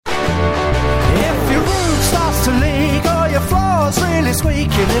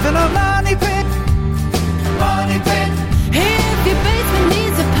squeak, you live in a money pit. Money pit. If your basement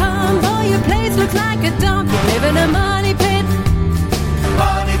needs a pump or your place looks like a dump, you live in a money pit.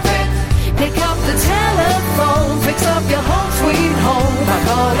 Money pit. Pick up the telephone, fix up your home sweet home by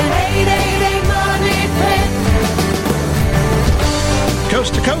calling 888 Money Pit.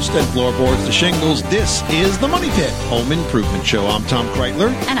 Coast to coast and floorboards to shingles, this is the Money Pit Home Improvement Show. I'm Tom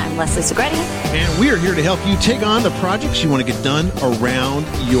Kreitler. And I'm Leslie Segretti. And we are here to help you take on the projects you want to get done around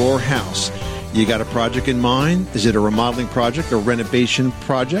your house. You got a project in mind? Is it a remodeling project, a renovation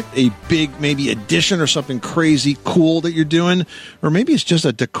project, a big maybe addition or something crazy cool that you're doing? Or maybe it's just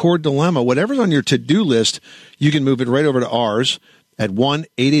a decor dilemma. Whatever's on your to-do list, you can move it right over to ours at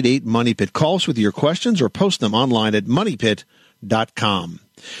 1-888-MONEYPIT. Call us with your questions or post them online at moneypit.com.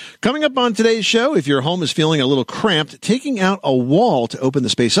 Coming up on today's show, if your home is feeling a little cramped, taking out a wall to open the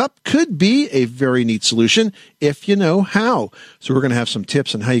space up could be a very neat solution if you know how. So we're going to have some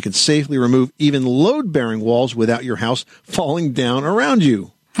tips on how you can safely remove even load-bearing walls without your house falling down around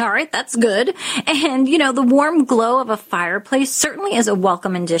you. All right, that's good. And, you know, the warm glow of a fireplace certainly is a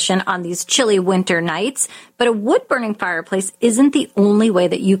welcome addition on these chilly winter nights. But a wood-burning fireplace isn't the only way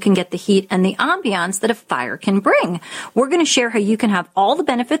that you can get the heat and the ambiance that a fire can bring. We're going to share how you can have all the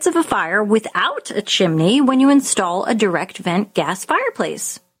benefits of a fire without a chimney when you install a direct vent gas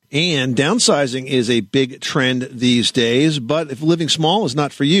fireplace. And downsizing is a big trend these days, but if living small is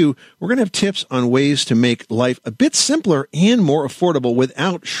not for you, we're going to have tips on ways to make life a bit simpler and more affordable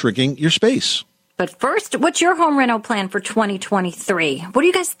without shrinking your space. But first, what's your home reno plan for 2023? What are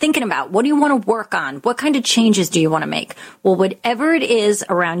you guys thinking about? What do you want to work on? What kind of changes do you want to make? Well, whatever it is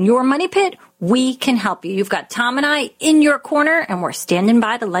around your money pit, we can help you. You've got Tom and I in your corner, and we're standing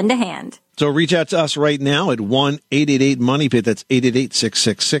by to lend a hand. So reach out to us right now at 1-888-MONEYPIT. That's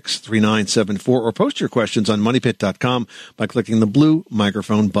 888-666-3974. Or post your questions on moneypit.com by clicking the blue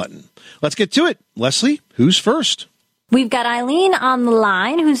microphone button. Let's get to it. Leslie, who's first? We've got Eileen on the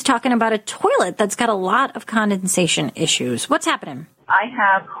line who's talking about a toilet that's got a lot of condensation issues. What's happening? I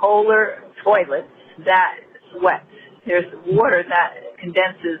have Kohler toilets that sweat. There's water that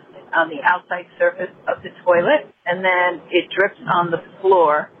condenses on the outside surface of the toilet, and then it drips on the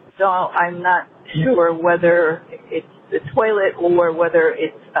floor. So I'm not sure whether it's the toilet or whether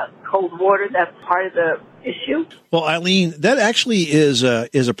it's cold water that's part of the issue. Well, Eileen, that actually is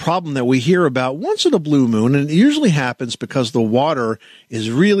a problem that we hear about once in a blue moon, and it usually happens because the water is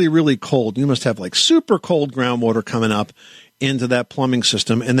really, really cold. You must have like super cold groundwater coming up into that plumbing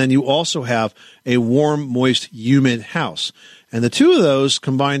system, and then you also have a warm, moist, humid house. And the two of those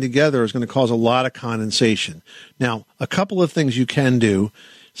combined together is going to cause a lot of condensation. Now, a couple of things you can do.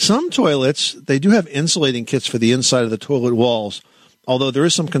 Some toilets, they do have insulating kits for the inside of the toilet walls, although there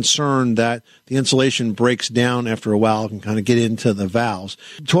is some concern that the insulation breaks down after a while and kind of get into the valves.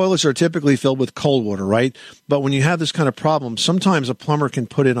 Toilets are typically filled with cold water, right? But when you have this kind of problem, sometimes a plumber can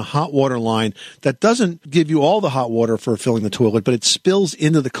put in a hot water line that doesn't give you all the hot water for filling the toilet, but it spills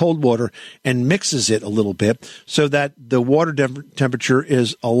into the cold water and mixes it a little bit so that the water temperature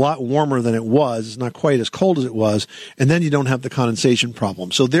is a lot warmer than it was. It's not quite as cold as it was, and then you don't have the condensation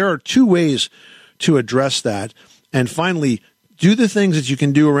problem. So there are two ways to address that. And finally, do the things that you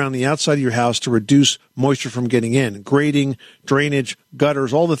can do around the outside of your house to reduce moisture from getting in. Grading, drainage,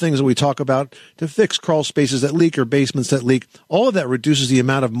 gutters, all the things that we talk about to fix crawl spaces that leak or basements that leak. All of that reduces the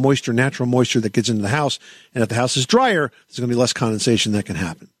amount of moisture, natural moisture that gets into the house. And if the house is drier, there's going to be less condensation that can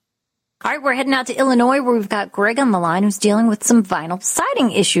happen. All right, we're heading out to Illinois where we've got Greg on the line who's dealing with some vinyl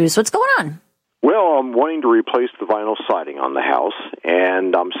siding issues. What's going on? Well, I'm wanting to replace the vinyl siding on the house,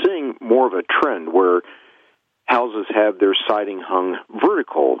 and I'm seeing more of a trend where houses have their siding hung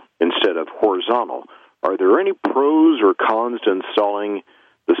vertical instead of horizontal. Are there any pros or cons to installing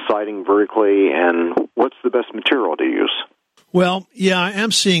the siding vertically, and what's the best material to use? Well, yeah, I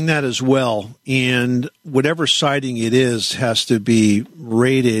am seeing that as well. And whatever siding it is has to be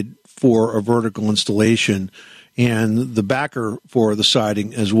rated for a vertical installation, and the backer for the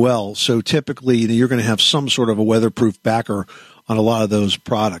siding as well. So typically, you're going to have some sort of a weatherproof backer on a lot of those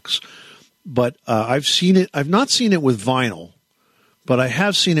products. But I've seen it. I've not seen it with vinyl, but I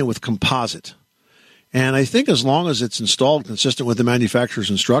have seen it with composite. And I think as long as it's installed consistent with the manufacturer's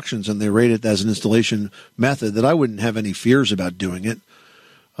instructions and they rate it as an installation method, that I wouldn't have any fears about doing it.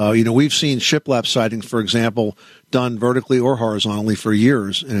 We've seen shiplap siding, for example, done vertically or horizontally for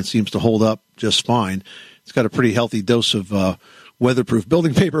years, and it seems to hold up just fine. It's got a pretty healthy dose of weatherproof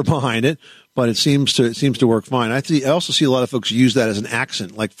building paper behind it, but it seems to work fine. I also see a lot of folks use that as an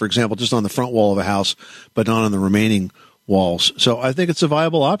accent, like, for example, just on the front wall of a house, but not on the remaining walls. So I think it's a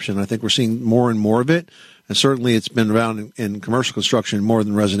viable option. I think we're seeing more and more of it. And certainly it's been around in commercial construction more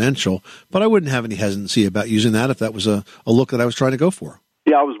than residential. But I wouldn't have any hesitancy about using that if that was a look that I was trying to go for.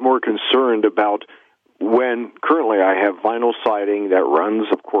 Yeah, I was more concerned about when currently I have vinyl siding that runs,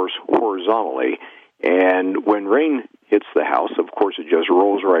 of course, horizontally. And when rain hits the house, of course, it just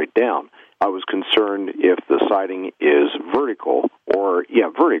rolls right down. I was concerned if the siding is vertical,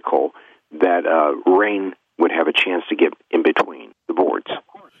 that rain would have a chance to get in between the boards.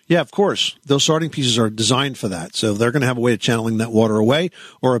 Yeah, of course. Those siding pieces are designed for that. So they're going to have a way of channeling that water away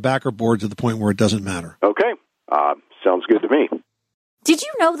or a backer board to the point where it doesn't matter. Okay. Sounds good to me. Did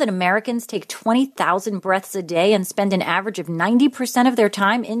you know that Americans take 20,000 breaths a day and spend an average of 90% of their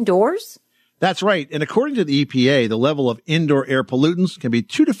time indoors? That's right. And according to the EPA, the level of indoor air pollutants can be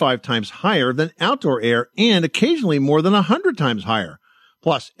 2 to 5 times higher than outdoor air and occasionally more than 100 times higher.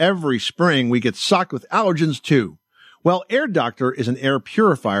 Plus, every spring we get socked with allergens too. Well, Air Doctor is an air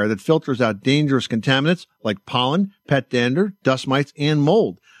purifier that filters out dangerous contaminants like pollen, pet dander, dust mites, and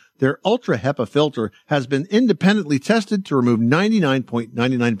mold. Their Ultra HEPA filter has been independently tested to remove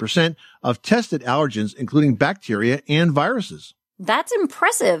 99.99% of tested allergens, including bacteria and viruses. That's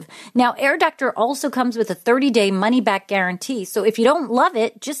impressive. Now, Air Doctor also comes with a 30-day money-back guarantee, so if you don't love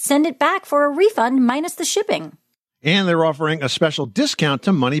it, just send it back for a refund minus the shipping. And they're offering a special discount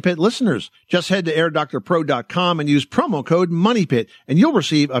to Money Pit listeners. Just head to airdoctorpro.com and use promo code MONEYPIT, and you'll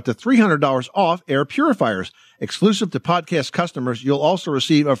receive up to $300 off air purifiers. Exclusive to podcast customers, you'll also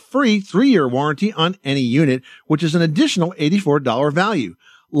receive a free 3-year warranty on any unit, which is an additional $84 value.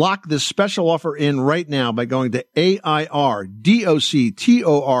 Lock this special offer in right now by going to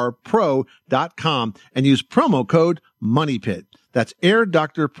airdoctorpro.com and use promo code MONEYPIT. That's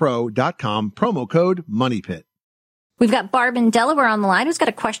airdoctorpro.com, promo code MONEYPIT. We've got Barb in Delaware on the line who's got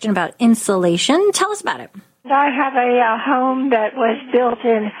a question about insulation. Tell us about it. I have a home that was built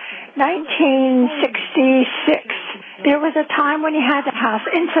in 1966. There was a time when you had the house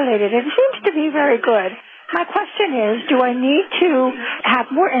insulated. It seems to be very good. My question is, do I need to have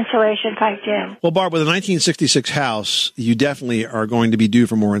more insulation piped in? Well, Barb, with a 1966 house, you definitely are going to be due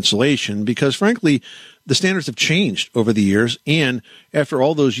for more insulation because, frankly, the standards have changed over the years. And after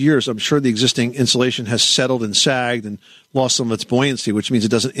all those years, I'm sure the existing insulation has settled and sagged and lost some of its buoyancy, which means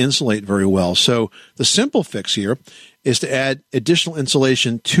it doesn't insulate very well. So the simple fix here is to add additional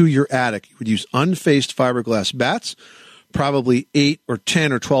insulation to your attic. You would use unfaced fiberglass bats, probably 8 or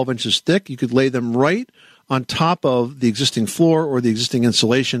 10 or 12 inches thick. You could lay them right on top of the existing floor or the existing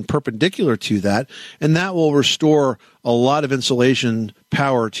insulation perpendicular to that, and that will restore a lot of insulation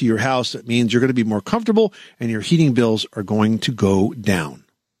power to your house. That means you're going to be more comfortable and your heating bills are going to go down.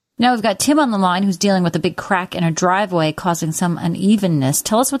 Now we've got Tim on the line who's dealing with a big crack in a driveway causing some unevenness.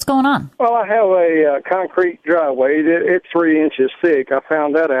 Tell us what's going on. Well, I have a concrete driveway. It's 3 inches thick. I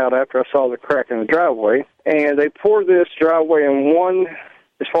found that out after I saw the crack in the driveway. And they poured this driveway in one,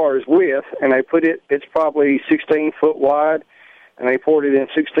 as far as width, and they put it's probably 16 foot wide, and they poured it in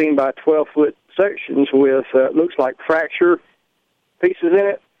 16 by 12 foot sections with, looks like fracture pieces in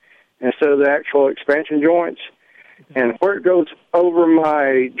it instead of the actual expansion joints. And where it goes over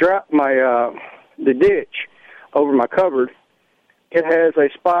the ditch, over my cupboard, it has a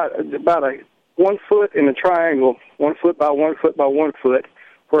spot about 1 foot in a triangle, 1 foot by 1 foot by 1 foot,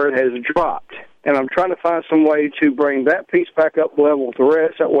 where it has dropped. And I'm trying to find some way to bring that piece back up level with the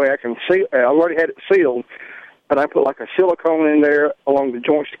rest. That way I can see. I already had it sealed, but I put like a silicone in there along the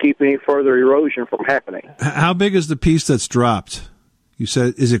joints to keep any further erosion from happening. How big is the piece that's dropped? You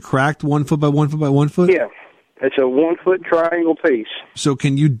said, is it cracked 1 foot by 1 foot by 1 foot? Yeah. It's a 1 foot triangle piece. So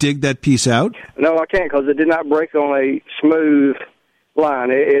can you dig that piece out? No, I can't because it did not break on a smooth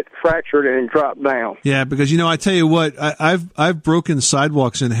line. It fractured and dropped down. Yeah, because, I tell you what, I've broken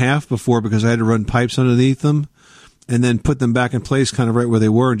sidewalks in half before because I had to run pipes underneath them and then put them back in place kind of right where they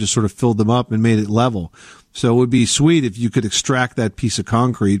were and just sort of filled them up and made it level. So it would be sweet if you could extract that piece of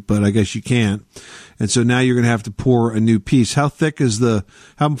concrete, but I guess you can't. And so now you're going to have to pour a new piece. How thick is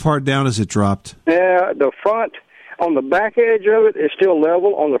how far down is it dropped? Yeah, the front, on the back edge of it is still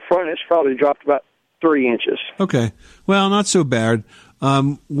level. On the front, it's probably dropped about 3 inches. Okay. Well, not so bad.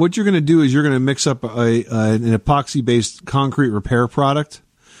 What you're going to do is you're going to mix up an epoxy-based concrete repair product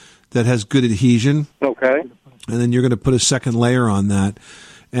that has good adhesion. Okay. And then you're going to put a second layer on that.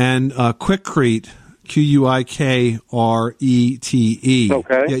 And Quikrete, Quikrete.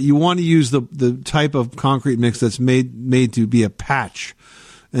 Okay. Yeah, you want to use the type of concrete mix that's made to be a patch.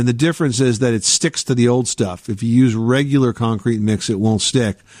 And the difference is that it sticks to the old stuff. If you use regular concrete mix, it won't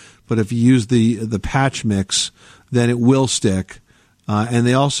stick. But if you use the patch mix, then it will stick. And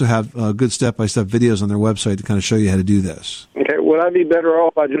they also have good step-by-step videos on their website to kind of show you how to do this. Okay, would I be better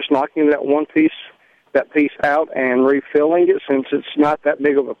off by just knocking that piece out and refilling it, since it's not that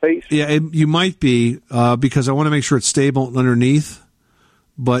big of a piece? Yeah, you might be, because I want to make sure it's stable underneath.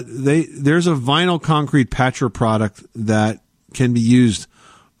 But there's a vinyl concrete patcher product that can be used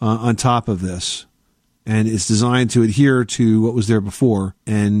on top of this, and it's designed to adhere to what was there before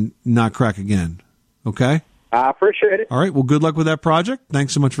and not crack again. Okay? I appreciate it. All right, well, good luck with that project.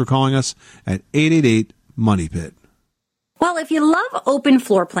 Thanks so much for calling us at 888-MONEY-PIT. Well, if you love open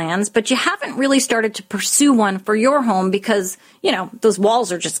floor plans, but you haven't really started to pursue one for your home because, those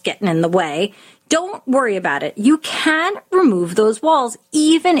walls are just getting in the way, don't worry about it. You can remove those walls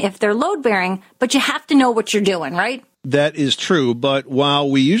even if they're load-bearing, but you have to know what you're doing, right? That is true, but while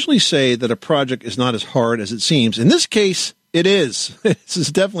we usually say that a project is not as hard as it seems, in this case, it is. This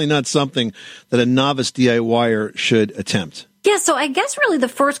is definitely not something that a novice DIYer should attempt. Yeah, so I guess really the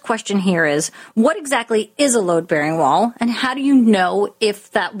first question here is, what exactly is a load-bearing wall, and how do you know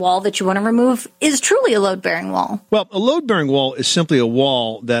if that wall that you want to remove is truly a load-bearing wall? Well, a load-bearing wall is simply a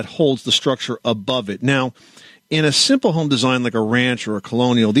wall that holds the structure above it. Now, in a simple home design like a ranch or a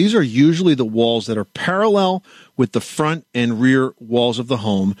colonial, these are usually the walls that are parallel with the front and rear walls of the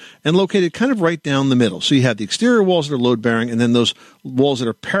home and located kind of right down the middle. So you have the exterior walls that are load-bearing, and then those walls that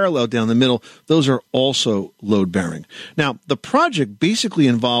are parallel down the middle, those are also load-bearing. Now, the project basically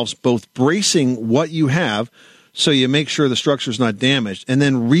involves both bracing what you have so you make sure the structure is not damaged, and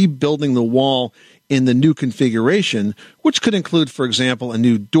then rebuilding the wall in the new configuration, which could include, for example, a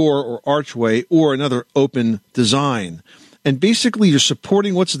new door or archway or another open design. And basically, you're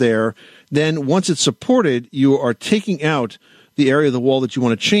supporting what's there. Then once it's supported, you are taking out the area of the wall that you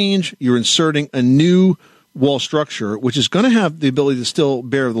want to change. You're inserting a new wall structure, which is going to have the ability to still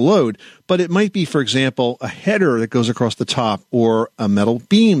bear the load, but it might be, for example, a header that goes across the top or a metal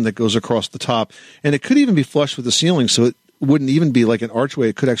beam that goes across the top. And it could even be flush with the ceiling, so it wouldn't even be like an archway.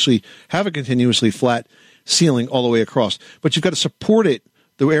 It could actually have a continuously flat ceiling all the way across. But you've got to support it,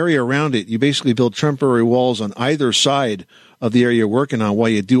 the area around it. You basically build temporary walls on either side of the area you're working on while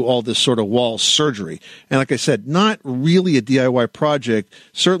you do all this sort of wall surgery. And like I said, not really a DIY project.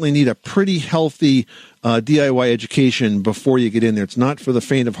 Certainly need a pretty healthy DIY education before you get in there. It's not for the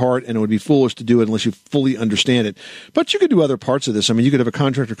faint of heart, and it would be foolish to do it unless you fully understand it. But you could do other parts of this. I mean, you could have a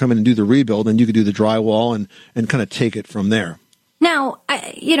contractor come in and do the rebuild, and you could do the drywall and kind of take it from there. Now,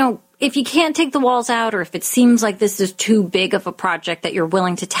 if you can't take the walls out, or if it seems like this is too big of a project that you're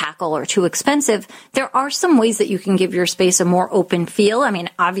willing to tackle or too expensive, there are some ways that you can give your space a more open feel. I mean,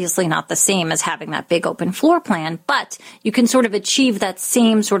 obviously not the same as having that big open floor plan, but you can sort of achieve that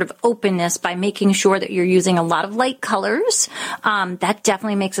same sort of openness by making sure that you're using a lot of light colors. That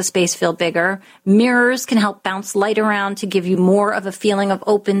definitely makes a space feel bigger. Mirrors can help bounce light around to give you more of a feeling of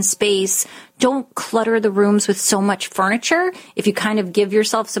open space. Don't clutter the rooms with so much furniture. If you kind of give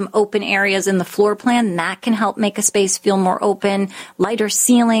yourself some open areas in the floor plan, that can help make a space feel more open. Lighter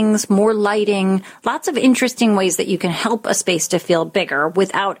ceilings, more lighting, lots of interesting ways that you can help a space to feel bigger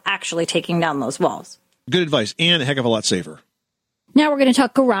without actually taking down those walls. Good advice, and a heck of a lot safer. Now we're going to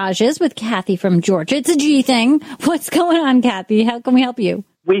talk garages with Kathy from Georgia. It's a G thing. What's going on, Kathy? How can we help you?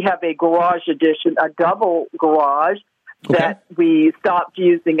 We have a garage addition, a double garage that we stopped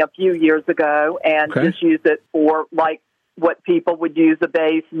using a few years ago and just use it for like what people would use a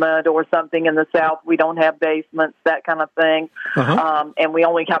basement or something in the South. We don't have basements, that kind of thing. And we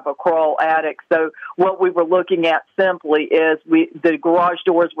only have a crawl attic. So what we were looking at simply is the garage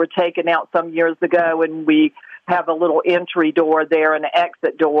doors were taken out some years ago, and we have a little entry door there and an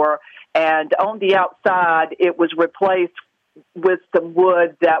exit door. And on the outside, it was replaced with some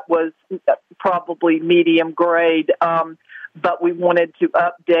wood that was probably medium grade, but we wanted to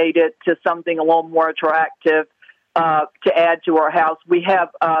update it to something a little more attractive to add to our house. We have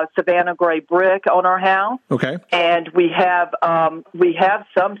Savannah gray brick on our house, and we have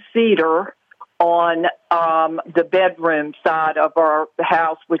some cedar on the bedroom side of our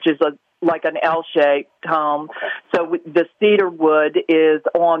house, which is like an L-shaped home. So the cedar wood is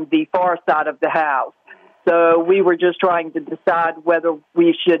on the far side of the house. So we were just trying to decide whether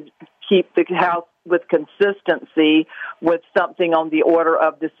we should keep the house with consistency with something on the order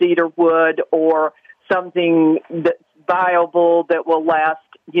of the cedar wood or something that's viable that will last,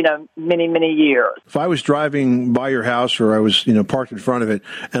 many, many years. If I was driving by your house or I was, parked in front of it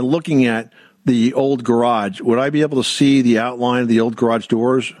and looking at the old garage, would I be able to see the outline of the old garage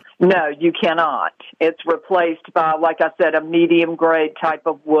doors? No, you cannot. It's replaced by, like I said, a medium grade type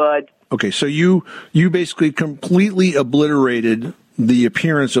of wood. Okay, so you basically completely obliterated the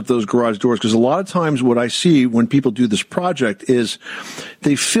appearance of those garage doors, because a lot of times what I see when people do this project is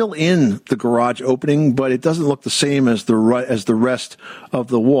they fill in the garage opening, but it doesn't look the same as the rest of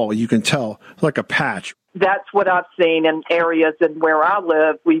the wall. You can tell, like a patch. That's what I've seen in areas, and where I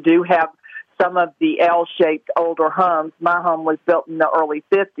live, we do have some of the L-shaped older homes. My home was built in the early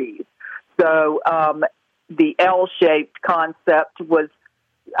 50s. So the L-shaped concept was,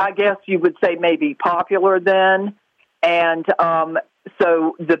 I guess you would say, maybe popular then. And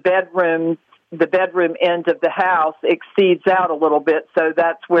so the bedroom end of the house exceeds out a little bit. So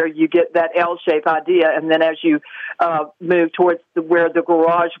that's where you get that L-shaped idea. And then as you move towards where the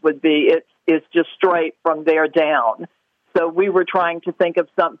garage would be, it's just straight from there down. So we were trying to think of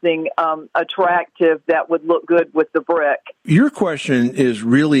something attractive that would look good with the brick. Your question is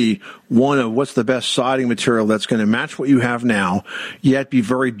really one of what's the best siding material that's going to match what you have now, yet be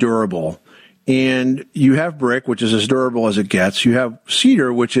very durable. And you have brick, which is as durable as it gets. You have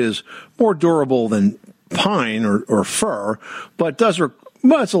cedar, which is more durable than pine or fir, but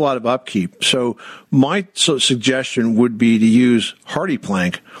it's a lot of upkeep. So my suggestion would be to use hardy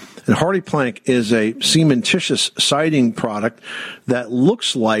plank. And hardy plank is a cementitious siding product that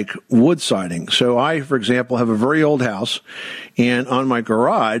looks like wood siding. So I, for example, have a very old house, and on my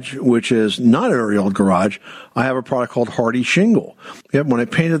garage, which is not a very old garage, I have a product called hardy shingle. Yep, when I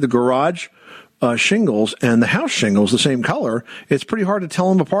painted the garage shingles and the house shingles the same color, it's pretty hard to tell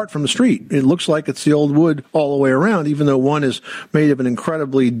them apart from the street. It looks like it's the old wood all the way around, even though one is made of an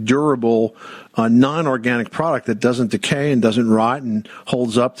incredibly durable, non-organic product that doesn't decay and doesn't rot and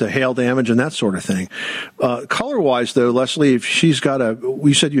holds up to hail damage and that sort of thing. Color-wise, though, Leslie, if she's got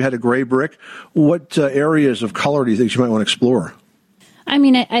you said you had a gray brick, what areas of color do you think she might want to explore? I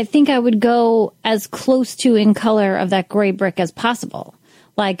mean, I think I would go as close to in color of that gray brick as possible.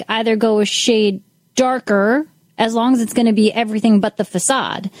 Like either go a shade darker, as long as it's going to be everything but the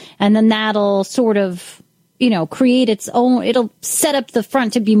facade. And then that'll sort of, create its own, it'll set up the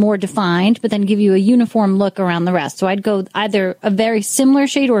front to be more defined, but then give you a uniform look around the rest. So I'd go either a very similar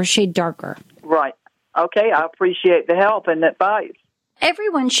shade or a shade darker. Right. Okay, I appreciate the help and advice.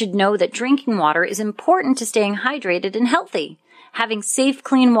 Everyone should know that drinking water is important to staying hydrated and healthy. Having safe,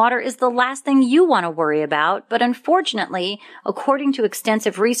 clean water is the last thing you want to worry about, but unfortunately, according to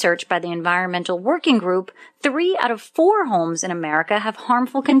extensive research by the Environmental Working Group, 3 out of 4 homes in America have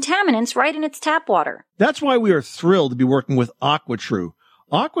harmful contaminants right in its tap water. That's why we are thrilled to be working with AquaTrue.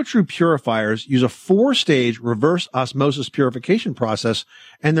 AquaTrue purifiers use a 4-stage reverse osmosis purification process,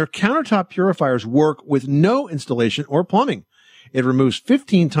 and their countertop purifiers work with no installation or plumbing. It removes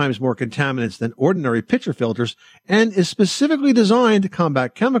 15 times more contaminants than ordinary pitcher filters and is specifically designed to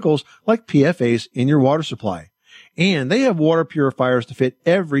combat chemicals like PFAS in your water supply. And they have water purifiers to fit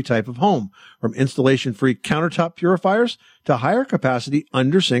every type of home, from installation-free countertop purifiers to higher capacity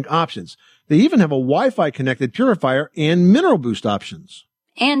under-sink options. They even have a Wi-Fi connected purifier and mineral boost options.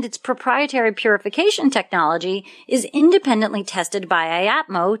 And its proprietary purification technology is independently tested by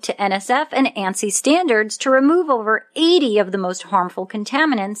IAPMO to NSF and ANSI standards to remove over 80 of the most harmful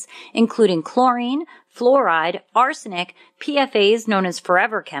contaminants, including chlorine, fluoride, arsenic, PFAS known as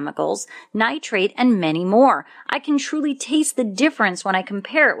forever chemicals, nitrate, and many more. I can truly taste the difference when I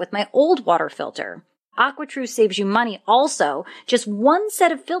compare it with my old water filter. AquaTrue saves you money also. Just one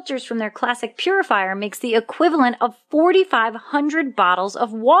set of filters from their classic purifier makes the equivalent of 4,500 bottles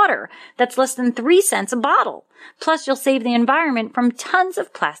of water. That's less than 3 cents a bottle. Plus, you'll save the environment from tons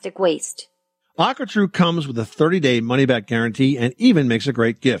of plastic waste. AquaTrue comes with a 30-day money-back guarantee and even makes a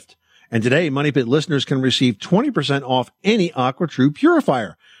great gift. And today, Money Pit listeners can receive 20% off any AquaTrue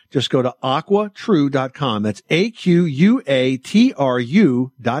purifier. Just go to aquatrue.com. That's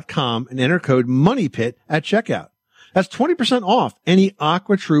AQUATRU.com and enter code MONEYPIT at checkout. That's 20% off any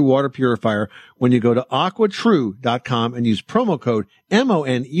AquaTrue water purifier when you go to aquatrue.com and use promo code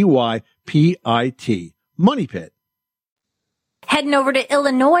MONEYPIT. Money Pit. Heading over to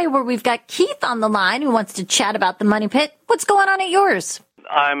Illinois, where we've got Keith on the line who wants to chat about the Money Pit. What's going on at yours?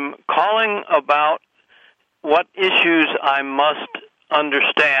 I'm calling about what issues I must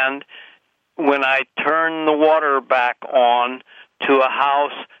understand when I turn the water back on to a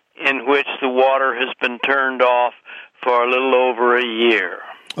house in which the water has been turned off for a little over a year.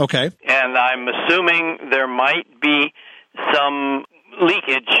 Okay. And I'm assuming there might be some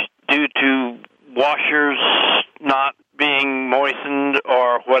leakage due to washers not being moistened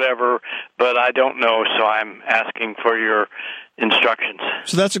or whatever, but I don't know, so I'm asking for your instructions.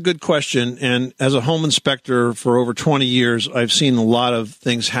 So that's a good question. And as a home inspector for over 20 years, I've seen a lot of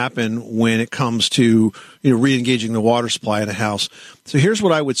things happen when it comes to, re-engaging the water supply in a house. So here's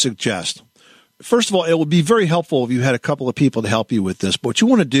what I would suggest. first of all, it would be very helpful if you had a couple of people to help you with this. But what you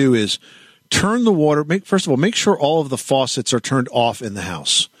want to do is turn the water. First of all, make sure all of the faucets are turned off in the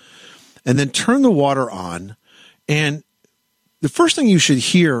house. And then turn the water on. And the first thing you should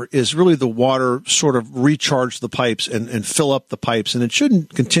hear is really the water sort of recharge the pipes and fill up the pipes. And it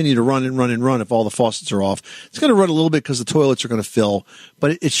shouldn't continue to run and run and run if all the faucets are off. It's going to run a little bit because the toilets are going to fill,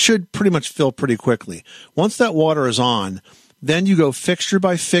 but it should pretty much fill pretty quickly. Once that water is on, then you go fixture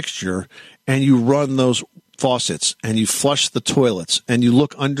by fixture and you run those faucets and you flush the toilets and you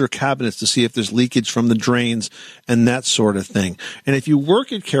look under cabinets to see if there's leakage from the drains and that sort of thing. And if you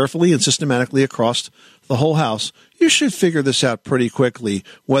work it carefully and systematically across the whole house, you should figure this out pretty quickly,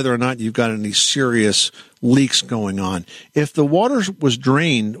 whether or not you've got any serious leaks going on. If the water was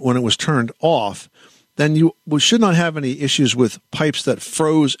drained when it was turned off, then you should not have any issues with pipes that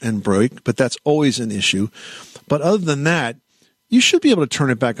froze and broke, but that's always an issue. But other than that, you should be able to turn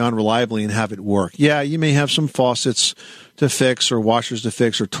it back on reliably and have it work. Yeah, you may have some faucets to fix or washers to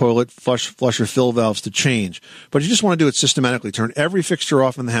fix or toilet flusher fill valves to change, but you just want to do it systematically. Turn every fixture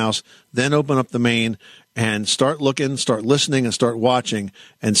off in the house, then open up the main and start looking, start listening, and start watching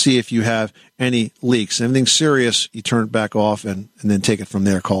and see if you have any leaks. Anything serious, you turn it back off and then take it from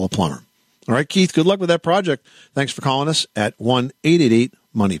there. Call a plumber. All right, Keith, good luck with that project. Thanks for calling us at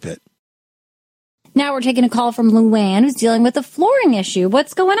 1-888-MONEY-PIT. Now we're taking a call from Luann, who's dealing with a flooring issue.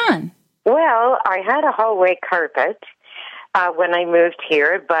 What's going on? Well, I had a hallway carpet when I moved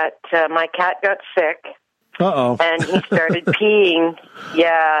here, but my cat got sick. Uh-oh. And he started peeing,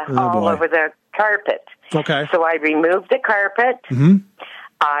 all over the carpet. Okay. So I removed the carpet. Mm-hmm.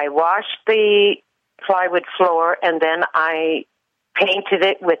 I washed the plywood floor, and then I painted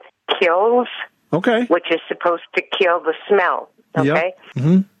it with Kills, okay, which is supposed to kill the smell. Okay? Yep.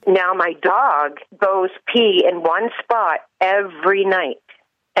 Mm-hmm. Now, my dog goes pee in one spot every night,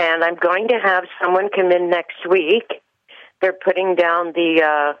 and I'm going to have someone come in next week. They're putting down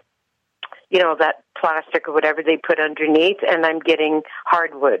the, that plastic or whatever they put underneath, and I'm getting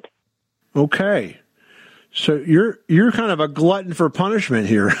hardwood. Okay. So you're kind of a glutton for punishment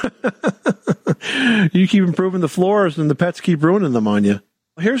here. You keep improving the floors, and the pets keep ruining them on you.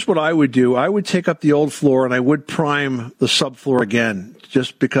 Here's what I would do. I would take up the old floor and I would prime the subfloor again,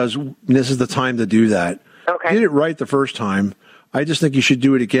 just because this is the time to do that. Okay. You did it right the first time. I just think you should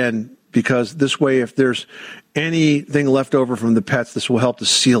do it again, because this way, if there's anything left over from the pets, this will help to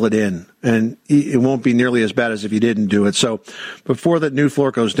seal it in, and it won't be nearly as bad as if you didn't do it. So before that new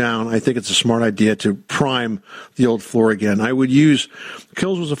floor goes down, I think it's a smart idea to prime the old floor again. I would use,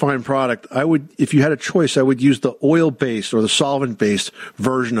 Kills was a fine product. If you had a choice, I would use the oil-based or the solvent-based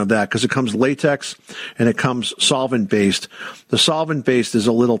version of that, because it comes latex and it comes solvent-based. The solvent-based is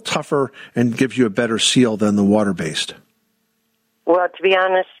a little tougher and gives you a better seal than the water-based. Well, to be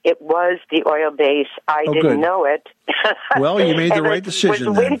honest, it was the oil base. I didn't know it. Well, you made the right decision. It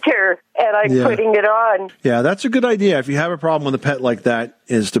was winter, and I'm putting it on. Yeah, that's a good idea. If you have a problem with a pet like that,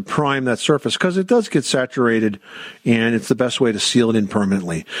 is to prime that surface, because it does get saturated, and it's the best way to seal it in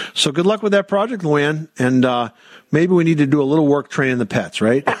permanently. So good luck with that project, Luann, and maybe we need to do a little work training the pets,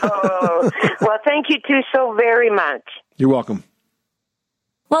 right? Well, thank you two so very much. You're welcome.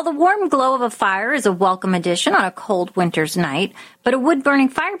 Well, the warm glow of a fire is a welcome addition on a cold winter's night, but a wood-burning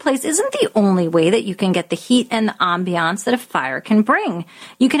fireplace isn't the only way that you can get the heat and the ambiance that a fire can bring.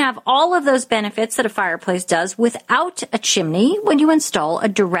 You can have all of those benefits that a fireplace does without a chimney when you install a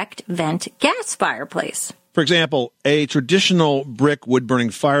direct vent gas fireplace. For example, a traditional brick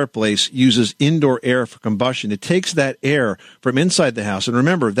wood-burning fireplace uses indoor air for combustion. It takes that air from inside the house, and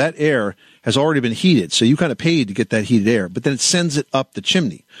remember, that air has already been heated, so you kind of paid to get that heated air, but then it sends it up the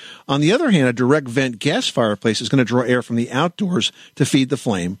chimney. On the other hand, a direct vent gas fireplace is going to draw air from the outdoors to feed the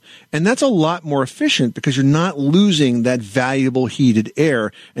flame, and that's a lot more efficient because you're not losing that valuable heated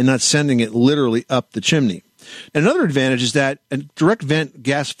air and not sending it literally up the chimney. Another advantage is that a direct vent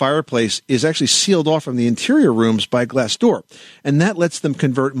gas fireplace is actually sealed off from the interior rooms by a glass door, and that lets them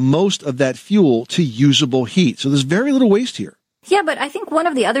convert most of that fuel to usable heat. So there's very little waste here. Yeah, but I think one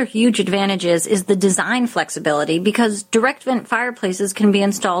of the other huge advantages is the design flexibility, because direct vent fireplaces can be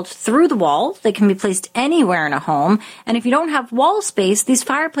installed through the wall. They can be placed anywhere in a home. And if you don't have wall space, these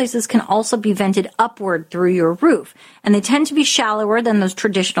fireplaces can also be vented upward through your roof. And they tend to be shallower than those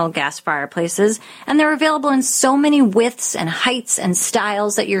traditional gas fireplaces. And they're available in so many widths and heights and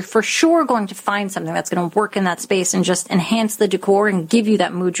styles that you're for sure going to find something that's going to work in that space and just enhance the decor and give you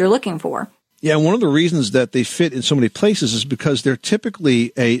that mood you're looking for. Yeah, one of the reasons that they fit in so many places is because they're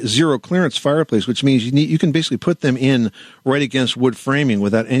typically a zero clearance fireplace, which means you can basically put them in right against wood framing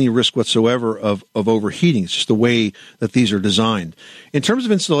without any risk whatsoever of overheating. It's just the way that these are designed. In terms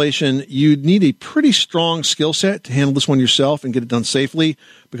of installation, you need a pretty strong skill set to handle this one yourself and get it done safely,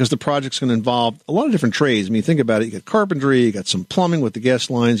 because the project's going to involve a lot of different trades. I mean, think about it. You got carpentry, you got some plumbing with the gas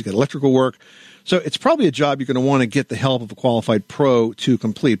lines, you got electrical work. So it's probably a job you're going to want to get the help of a qualified pro to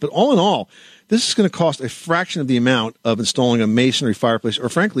complete. But all in all, this is going to cost a fraction of the amount of installing a masonry fireplace or,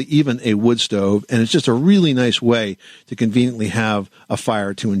 frankly, even a wood stove. And it's just a really nice way to conveniently have a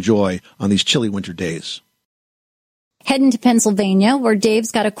fire to enjoy on these chilly winter days. Heading to Pennsylvania, where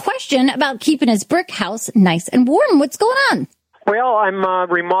Dave's got a question about keeping his brick house nice and warm. What's going on? Well,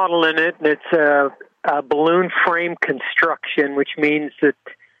 I'm remodeling it, and it's a balloon frame construction, which means that,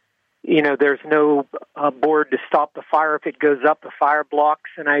 you know, there's no board to stop the fire. If it goes up, the fire blocks,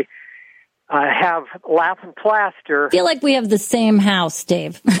 and I have laughing plaster. I feel like we have the same house,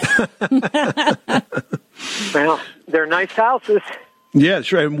 Dave. Well, they're nice houses. Yeah,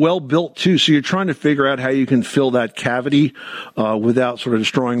 that's right. And well built, too. So you're trying to figure out how you can fill that cavity without sort of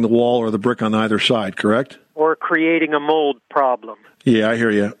destroying the wall or the brick on either side, correct? Or creating a mold problem. Yeah, I hear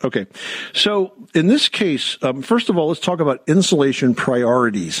you. Okay. So in this case, first of all, let's talk about insulation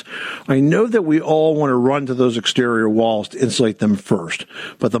priorities. I know that we all want to run to those exterior walls to insulate them first,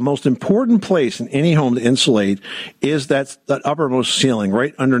 but the most important place in any home to insulate is that uppermost ceiling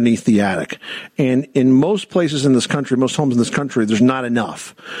right underneath the attic. And in most places in this country, most homes in this country, there's not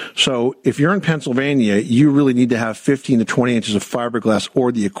enough. So if you're in Pennsylvania, you really need to have 15 to 20 inches of fiberglass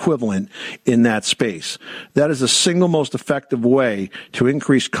or the equivalent in that space. That is the single most effective way to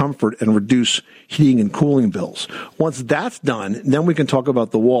increase comfort and reduce heating and cooling bills. Once that's done, then we can talk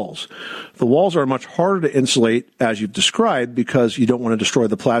about the walls. The walls are much harder to insulate, as you've described, because you don't want to destroy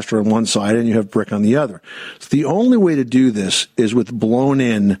the plaster on one side and you have brick on the other. So the only way to do this is with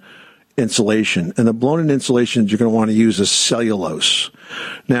blown-in insulation. And the blown-in insulation you're going to want to use is cellulose.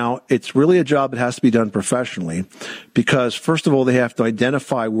 Now, it's really a job that has to be done professionally because, first of all, they have to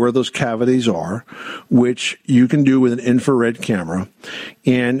identify where those cavities are, which you can do with an infrared camera.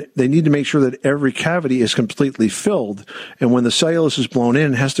 And they need to make sure that every cavity is completely filled. And when the cellulose is blown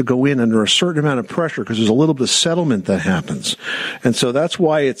in, it has to go in under a certain amount of pressure because there's a little bit of settlement that happens. And so that's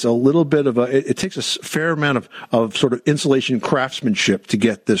why it's a little bit of it takes a fair amount of sort of insulation craftsmanship to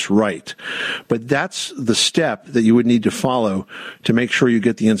get this right. But that's the step that you would need to follow to make sure you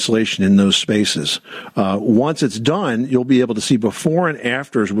get the insulation in those spaces. Once it's done, you'll be able to see before and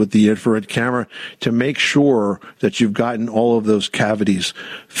afters with the infrared camera to make sure that you've gotten all of those cavities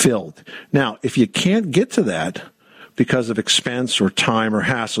filled. Now, if you can't get to that because of expense or time or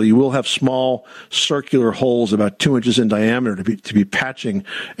hassle, you will have small circular holes about 2 inches in diameter to be patching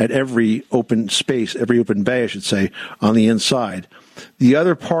at every open space, every open bay, I should say, on the inside. The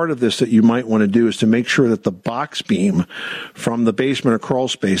other part of this that you might want to do is to make sure that the box beam from the basement or crawl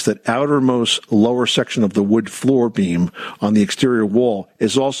space, that outermost lower section of the wood floor beam on the exterior wall,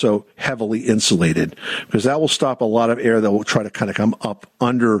 is also heavily insulated, because that will stop a lot of air that will try to kind of come up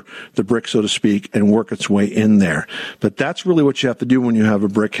under the brick, so to speak, and work its way in there. But that's really what you have to do when you have a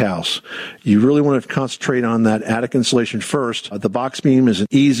brick house. You really want to concentrate on that attic insulation first. The box beam is an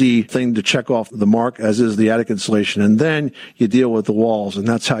easy thing to check off the mark, as is the attic insulation, and then you deal with the walls, and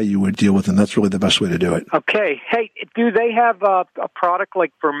that's how you would deal with them. That's really the best way to do it. Okay. Hey, do they have a product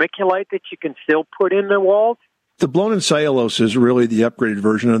like vermiculite that you can still put in the walls? The blown-in cellulose is really the upgraded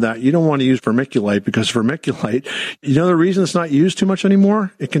version of that. You don't want to use vermiculite because vermiculite, you know the reason it's not used too much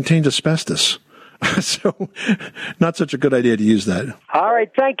anymore? It contains asbestos. So not such a good idea to use that. All right.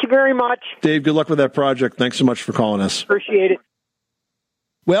 Thank you very much. Dave, good luck with that project. Thanks so much for calling us. Appreciate it.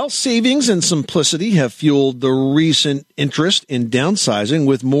 Well, savings and simplicity have fueled the recent interest in downsizing,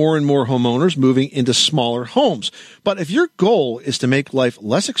 with more and more homeowners moving into smaller homes. But if your goal is to make life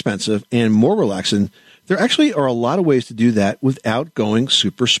less expensive and more relaxing, there actually are a lot of ways to do that without going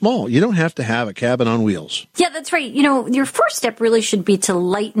super small. You don't have to have a cabin on wheels. Yeah, that's right. You know, your first step really should be to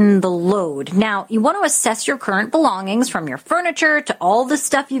lighten the load. Now, you want to assess your current belongings, from your furniture to all the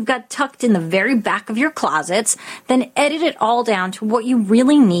stuff you've got tucked in the very back of your closets, then edit it all down to what you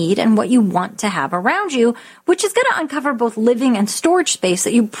really need and what you want to have around you, which is going to uncover both living and storage space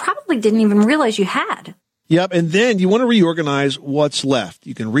that you probably didn't even realize you had. Yep, and then you want to reorganize what's left.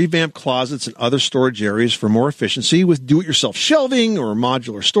 You can revamp closets and other storage areas for more efficiency with do-it-yourself shelving or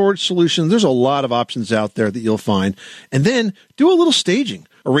modular storage solutions. There's a lot of options out there that you'll find. And then do a little staging.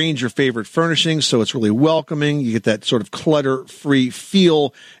 Arrange your favorite furnishings so it's really welcoming. You get that sort of clutter-free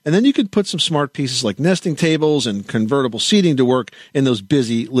feel. And then you can put some smart pieces like nesting tables and convertible seating to work in those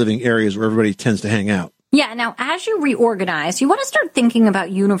busy living areas where everybody tends to hang out. Yeah, now as you reorganize, you want to start thinking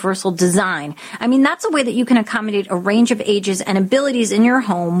about universal design. I mean, that's a way that you can accommodate a range of ages and abilities in your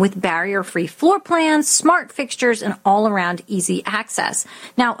home with barrier-free floor plans, smart fixtures, and all-around easy access.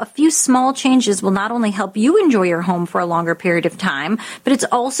 Now, a few small changes will not only help you enjoy your home for a longer period of time, but it's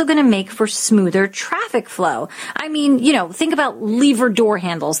also going to make for smoother traffic flow. I mean, think about lever door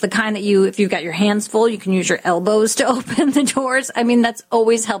handles, the kind that if you've got your hands full, you can use your elbows to open the doors. I mean, that's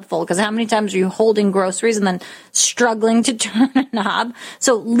always helpful because how many times are you holding groceries and then struggling to turn a knob?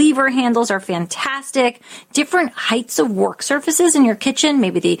 So lever handles are fantastic. Different heights of work surfaces in your kitchen.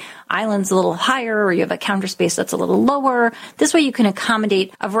 Maybe the island's a little higher or you have a counter space that's a little lower. This way you can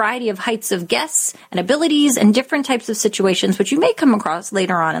accommodate a variety of heights of guests and abilities and different types of situations which you may come across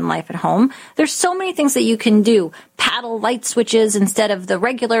later on in life at home. There's so many things that you can do. Paddle light switches instead of the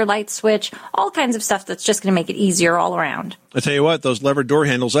regular light switch. All kinds of stuff that's just going to make it easier all around. I tell you what, those lever door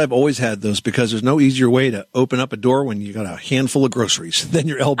handles, I've always had those because there's no easier way to open up a door when you got a handful of groceries than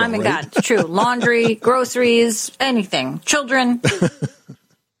your elbow. I mean, right? God, it's true. Laundry, groceries, anything. Children.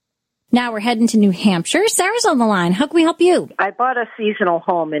 Now we're heading to New Hampshire. Sarah's on the line. How can we help you? I bought a seasonal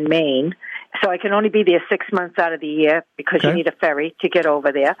home in Maine, so I can only be there 6 months out of the year because you need a ferry to get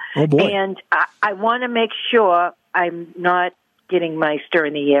over there. Oh, boy. And I want to make sure I'm not getting mice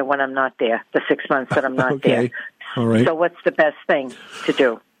during the year when I'm not there, the 6 months that I'm not there. All right. So what's the best thing to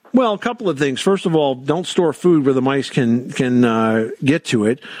do? Well, a couple of things. First of all, don't store food where the mice can get to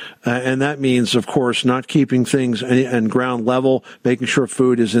it, and that means, of course, not keeping things in ground level, making sure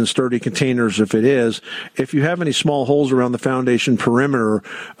food is in sturdy containers if it is. If you have any small holes around the foundation perimeter,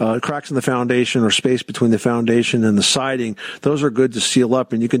 cracks in the foundation or space between the foundation and the siding, those are good to seal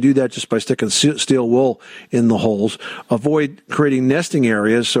up, and you can do that just by sticking steel wool in the holes. Avoid creating nesting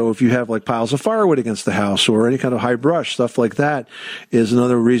areas, so if you have like piles of firewood against the house or any kind of high brush, stuff like that is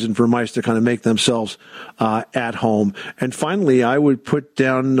another reason for mice to kind of make themselves at home. And finally, I would put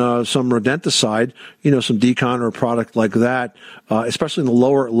down some rodenticide, some decon or a product like that, especially in the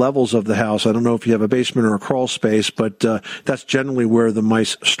lower levels of the house. I don't know if you have a basement or a crawl space, but that's generally where the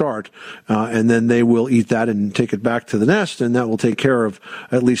mice start. And then they will eat that and take it back to the nest, and that will take care of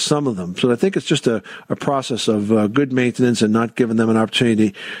at least some of them. So I think it's just a process of good maintenance and not giving them an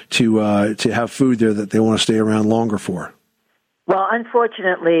opportunity to have food there that they want to stay around longer for. Well,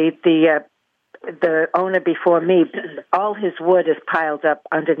 unfortunately, the owner before me, all his wood is piled up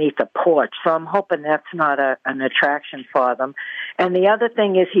underneath the porch, so I'm hoping that's not an attraction for them. And the other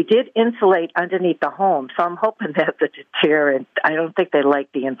thing is he did insulate underneath the home, so I'm hoping that's a deterrent. I don't think they like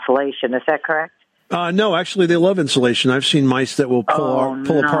the insulation. Is that correct? No, actually, they love insulation. I've seen mice that will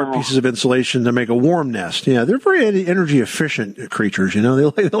pull apart pieces of insulation to make a warm nest. Yeah, they're very energy efficient creatures. They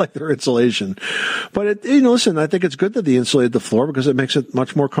like their insulation. But listen, I think it's good that they insulated the floor because it makes it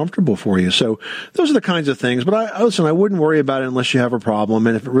much more comfortable for you. So those are the kinds of things. But I wouldn't worry about it unless you have a problem.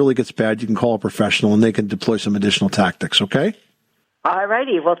 And if it really gets bad, you can call a professional and they can deploy some additional tactics. Okay. All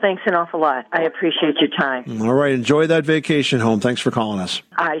righty. Well, thanks an awful lot. I appreciate your time. All right. Enjoy that vacation home. Thanks for calling us.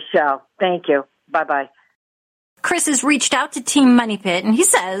 I shall. Thank you. Bye-bye. Chris has reached out to Team Money Pit, and he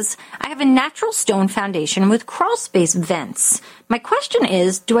says, I have a natural stone foundation with crawl space vents. My question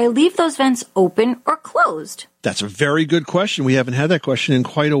is, do I leave those vents open or closed? That's a very good question. We haven't had that question in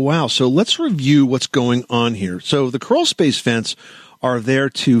quite a while. So let's review what's going on here. So the crawl space vents are there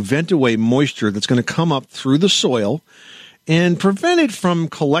to vent away moisture that's going to come up through the soil and prevent it from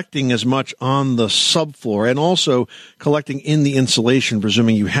collecting as much on the subfloor and also collecting in the insulation,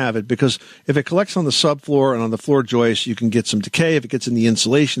 presuming you have it, because if it collects on the subfloor and on the floor joist, you can get some decay. If it gets in the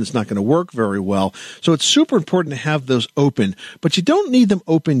insulation, it's not going to work very well. So it's super important to have those open, but you don't need them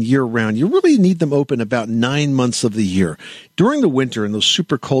open year-round. You really need them open about 9 months of the year. During the winter and those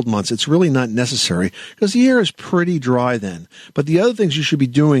super cold months, it's really not necessary because the air is pretty dry then. But the other things you should be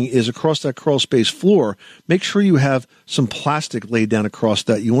doing is across that crawl space floor, make sure you have some plastic laid down across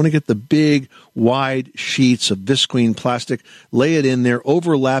that. You want to get the big, wide sheets of visqueen plastic, lay it in there,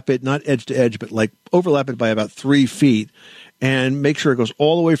 overlap it, not edge to edge, but like overlap it by about 3 feet, and make sure it goes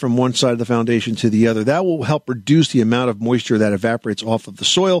all the way from one side of the foundation to the other. That will help reduce the amount of moisture that evaporates off of the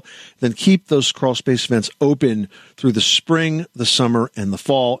soil. Then keep those crawl space vents open through the spring, the summer, and the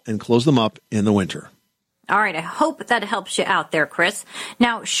fall, and close them up in the winter. All right, I hope that helps you out there, Chris.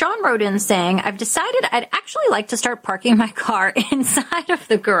 Now, Sean wrote in saying, I've decided I'd actually like to start parking my car inside of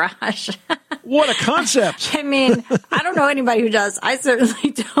the garage. What a concept. I mean, I don't know anybody who does. I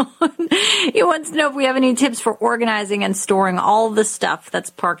certainly don't. He wants to know if we have any tips for organizing and storing all the stuff that's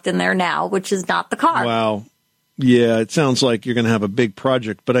parked in there now, which is not the car. Wow. Yeah, it sounds like you're going to have a big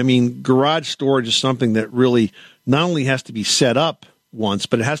project. But, I mean, garage storage is something that really not only has to be set up once,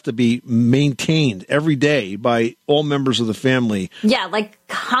 but it has to be maintained every day by all members of the family. Yeah, like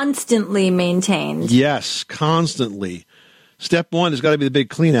constantly maintained. Yes, constantly. Step one has got to be the big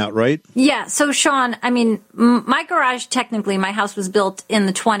clean out, right? Yeah. So, Sean, I mean, my garage, technically, my house was built in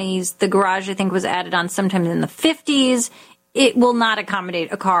the 20s. The garage, I think, was added on sometime in the 50s. It will not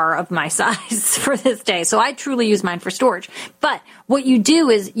accommodate a car of my size for this day. So I truly use mine for storage. But what you do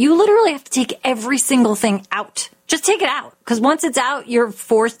is you literally have to take every single thing out. Just take it out. Because once it's out, you're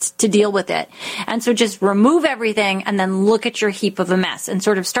forced to deal with it. And so just remove everything and then look at your heap of a mess and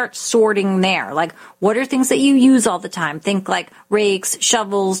sort of start sorting there. Like, what are things that you use all the time? Think like rakes,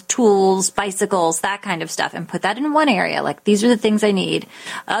 shovels, tools, bicycles, that kind of stuff. And put that in one area. Like, these are the things I need.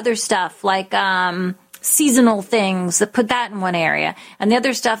 Other stuff like, seasonal things, put that in one area. And the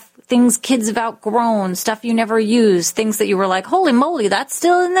other stuff, things kids have outgrown, stuff you never use, things that you were like, holy moly, that's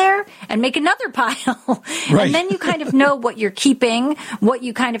still in there? And make another pile. Right. And then you kind of know what you're keeping, what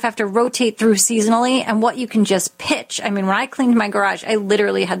you kind of have to rotate through seasonally, and what you can just pitch. I mean, when I cleaned my garage, I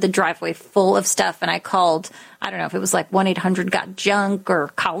literally had the driveway full of stuff, and I called, I don't know if it was like 1-800-GOT-JUNK or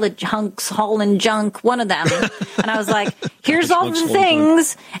College Hunks Hauling Junk, one of them. And I was like, here's all the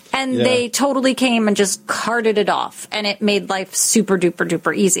things. And they totally came and just carted it off. And it made life super duper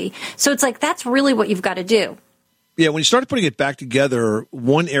duper easy. So it's like, that's really what you've got to do. Yeah, when you start putting it back together,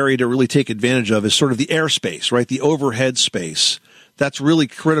 one area to really take advantage of is sort of the airspace, right? The overhead space. That's really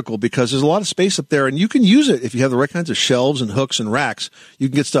critical because there's a lot of space up there, and you can use it if you have the right kinds of shelves and hooks and racks. You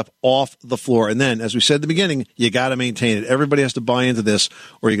can get stuff off the floor. And then, as we said at the beginning, you got to maintain it. Everybody has to buy into this,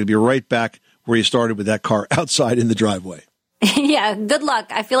 or you're going to be right back where you started with that car outside in the driveway. Yeah, good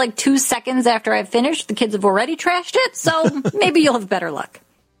luck. I feel like 2 seconds after I've finished, the kids have already trashed it, so maybe you'll have better luck.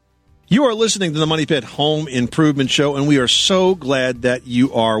 You are listening to the Money Pit Home Improvement Show, and we are so glad that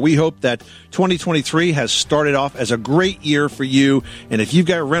you are. We hope that 2023 has started off as a great year for you, and if you've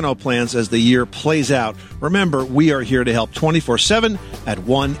got reno plans as the year plays out, remember, we are here to help 24/7 at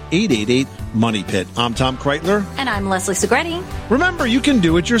 1-888-MONEY-PIT. I'm Tom Kreitler. And I'm Leslie Segretti. Remember, you can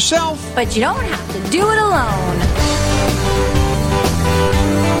do it yourself. But you don't have to do it alone.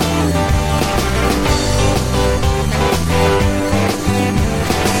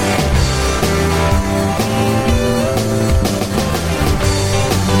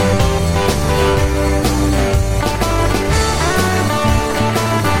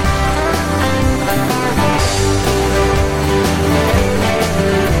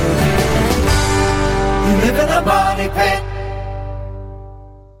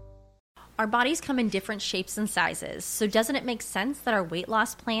 Our bodies come in different shapes and sizes, so doesn't it make sense that our weight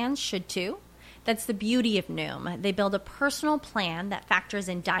loss plans should too? That's the beauty of Noom. They build a personal plan that factors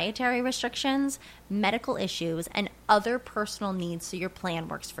in dietary restrictions, medical issues, and other personal needs so your plan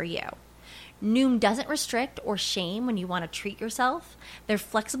works for you. Noom doesn't restrict or shame when you want to treat yourself. Their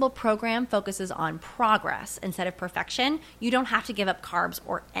flexible program focuses on progress instead of perfection. You don't have to give up carbs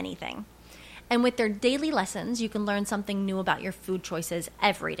or anything. And with their daily lessons, you can learn something new about your food choices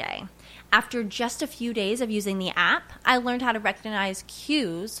every day. After just a few days of using the app, I learned how to recognize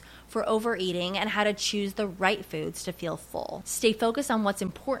cues for overeating and how to choose the right foods to feel full. Stay focused on what's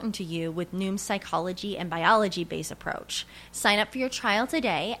important to you with Noom's psychology and biology-based approach. Sign up for your trial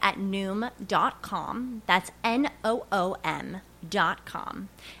today at Noom.com. That's Noom.com.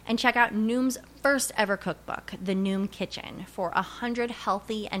 And check out Noom's first ever cookbook, The Noom Kitchen, for 100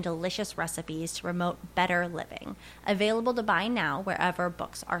 healthy and delicious recipes to promote better living. Available to buy now wherever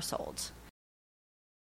books are sold.